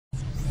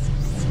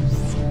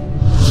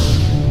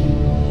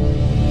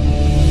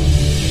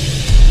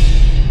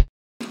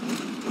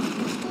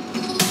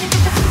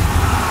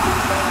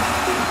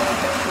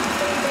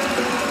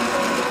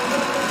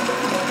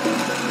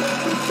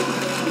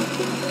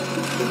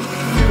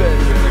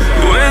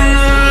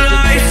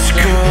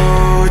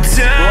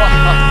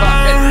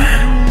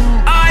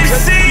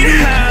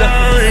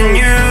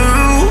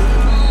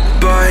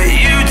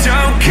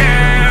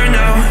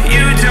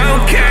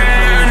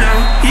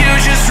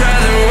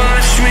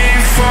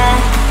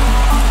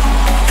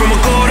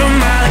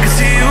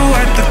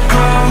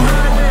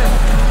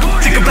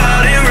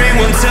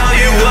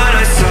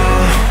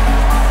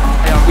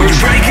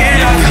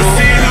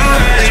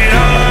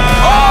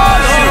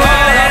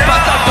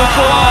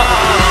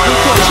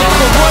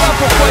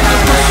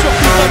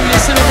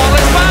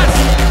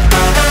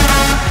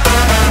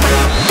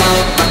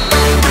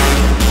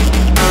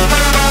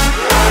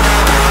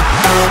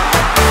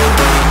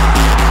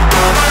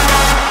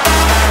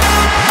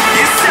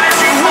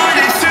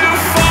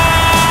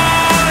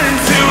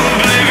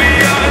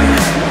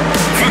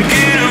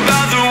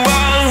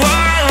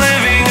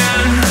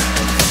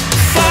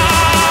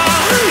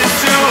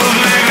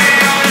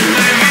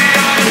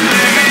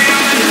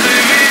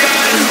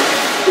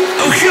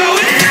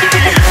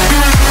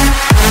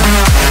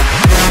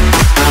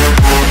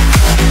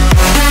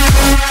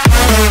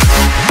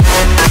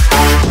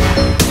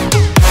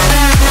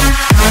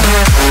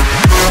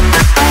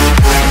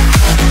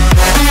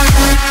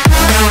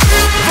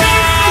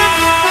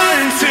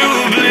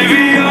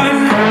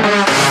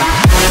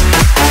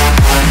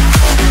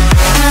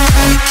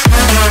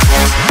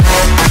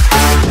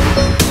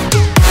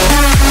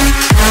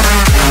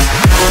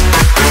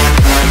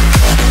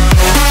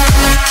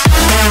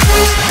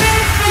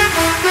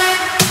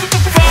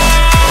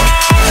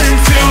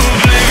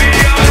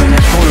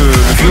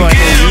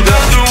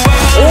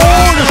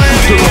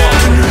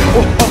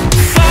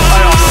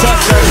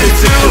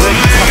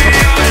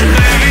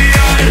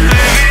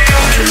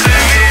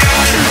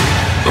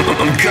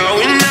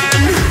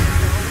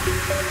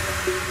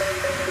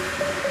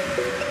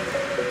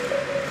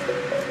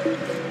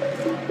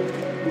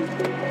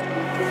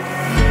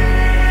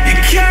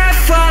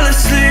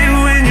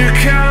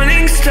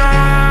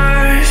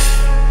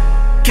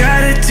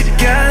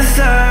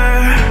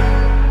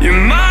Your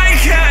mind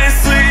can't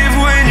sleep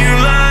when you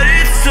let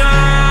it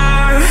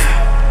serve.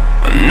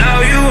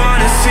 Now you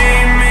wanna see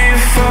me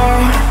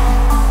fall.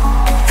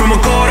 From a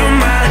quarter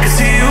mile I can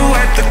see you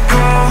at the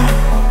call.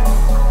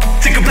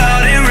 Think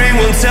about it, ring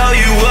won't tell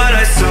you what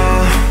I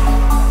saw.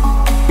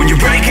 When you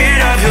break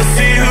it up, you'll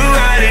see who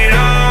had it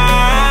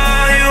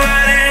all. You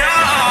had it all.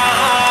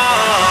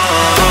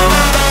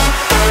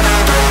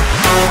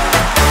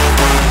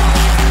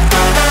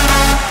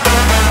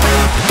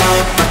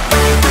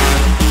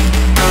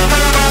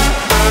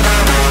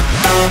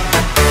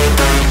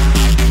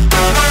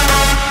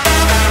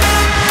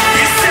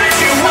 You said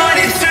you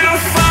wanted to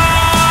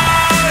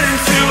fall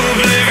into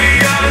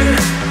oblivion.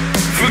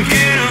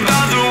 Forget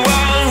about the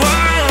world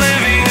we're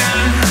living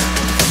in.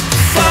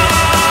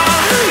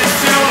 Fall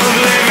into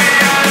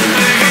oblivion,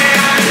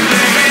 oblivion,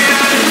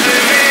 oblivion,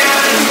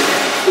 oblivion.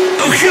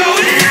 I'm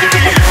going in.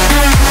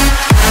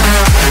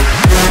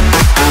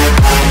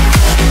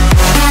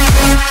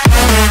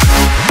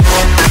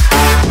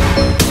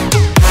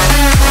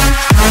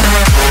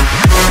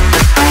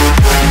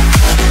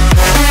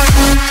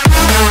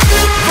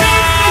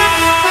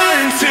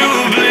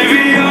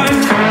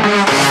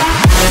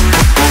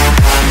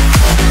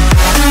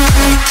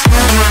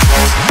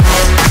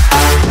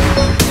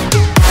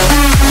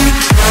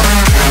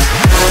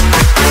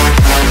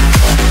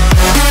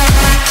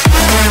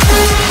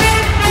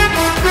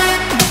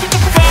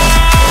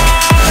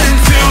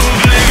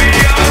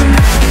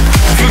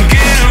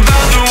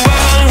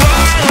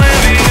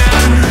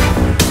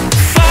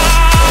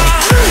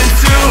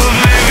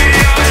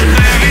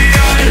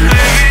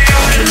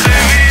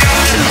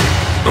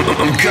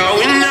 I'm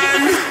going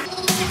in.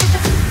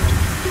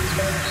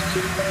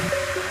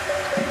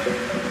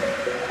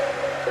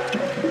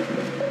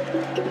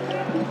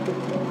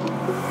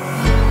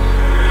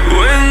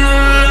 When the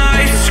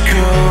lights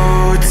go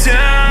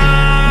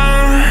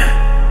down,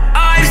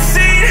 I've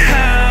seen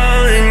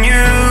hell in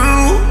you,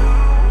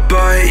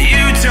 but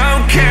you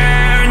don't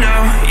care, no,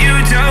 you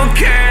don't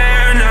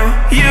care, no.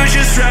 You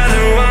just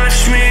rather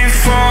watch me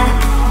fall.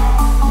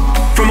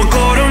 From a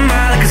quarter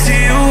mile I can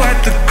see you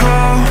at the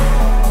call.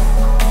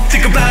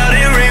 Think about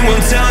it, ring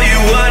won't tell you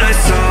what I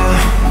saw.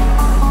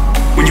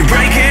 When you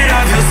break it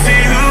off, you'll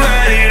see who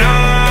had it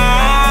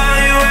all.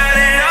 You had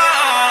it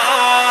all.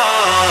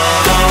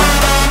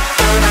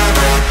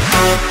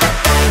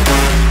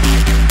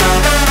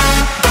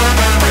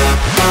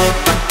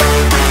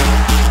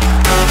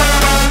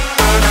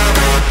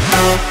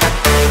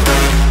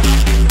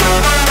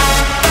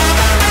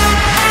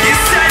 You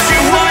said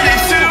you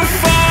wanted to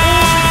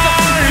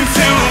fall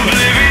into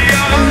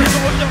oblivion.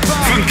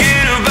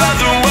 Forget about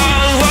the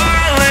world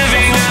we're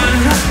living in.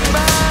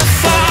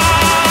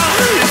 Fall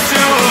into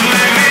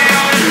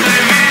oblivion,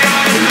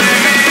 oblivion,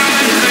 oblivion,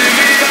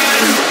 oblivion.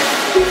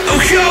 I'm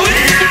going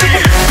in.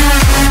 Fall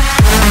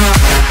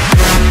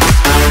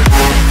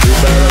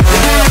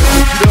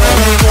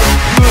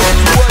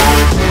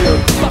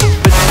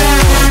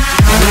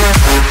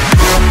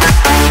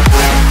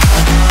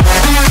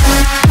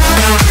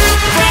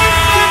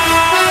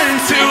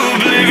into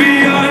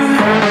oblivion.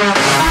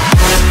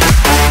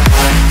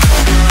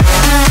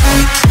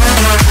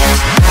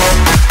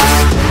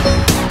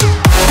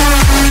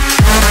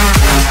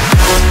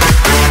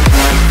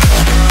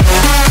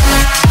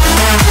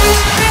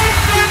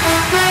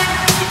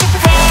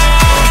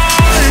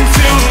 Fall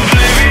into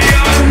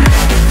oblivion.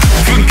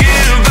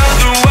 Forget about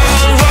the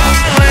world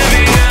we're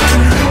living in.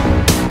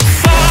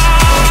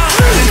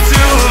 Fall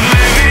into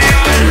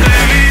oblivion,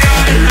 oblivion,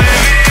 oblivion,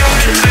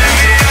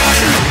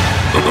 oblivion.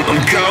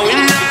 I'm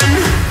going in.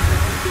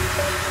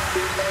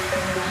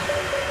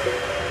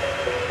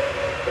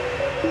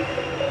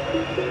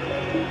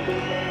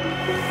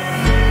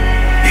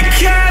 You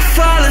can't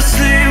fall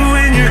asleep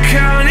when you're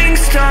counting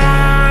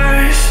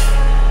stars.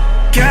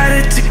 Get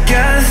it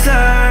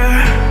together.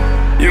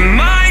 Your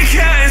mind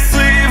can't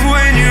sleep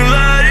when you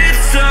let it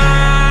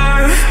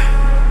serve.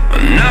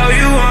 Now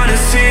you wanna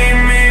see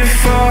me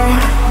fall.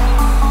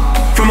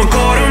 From a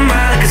quarter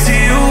mile I can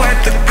see you at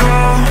the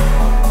call.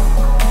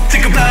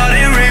 Think about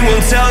it, ring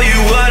won't tell you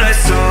what I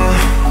saw.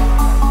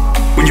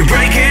 When you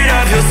break it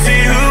up, you'll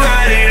see who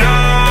had it all.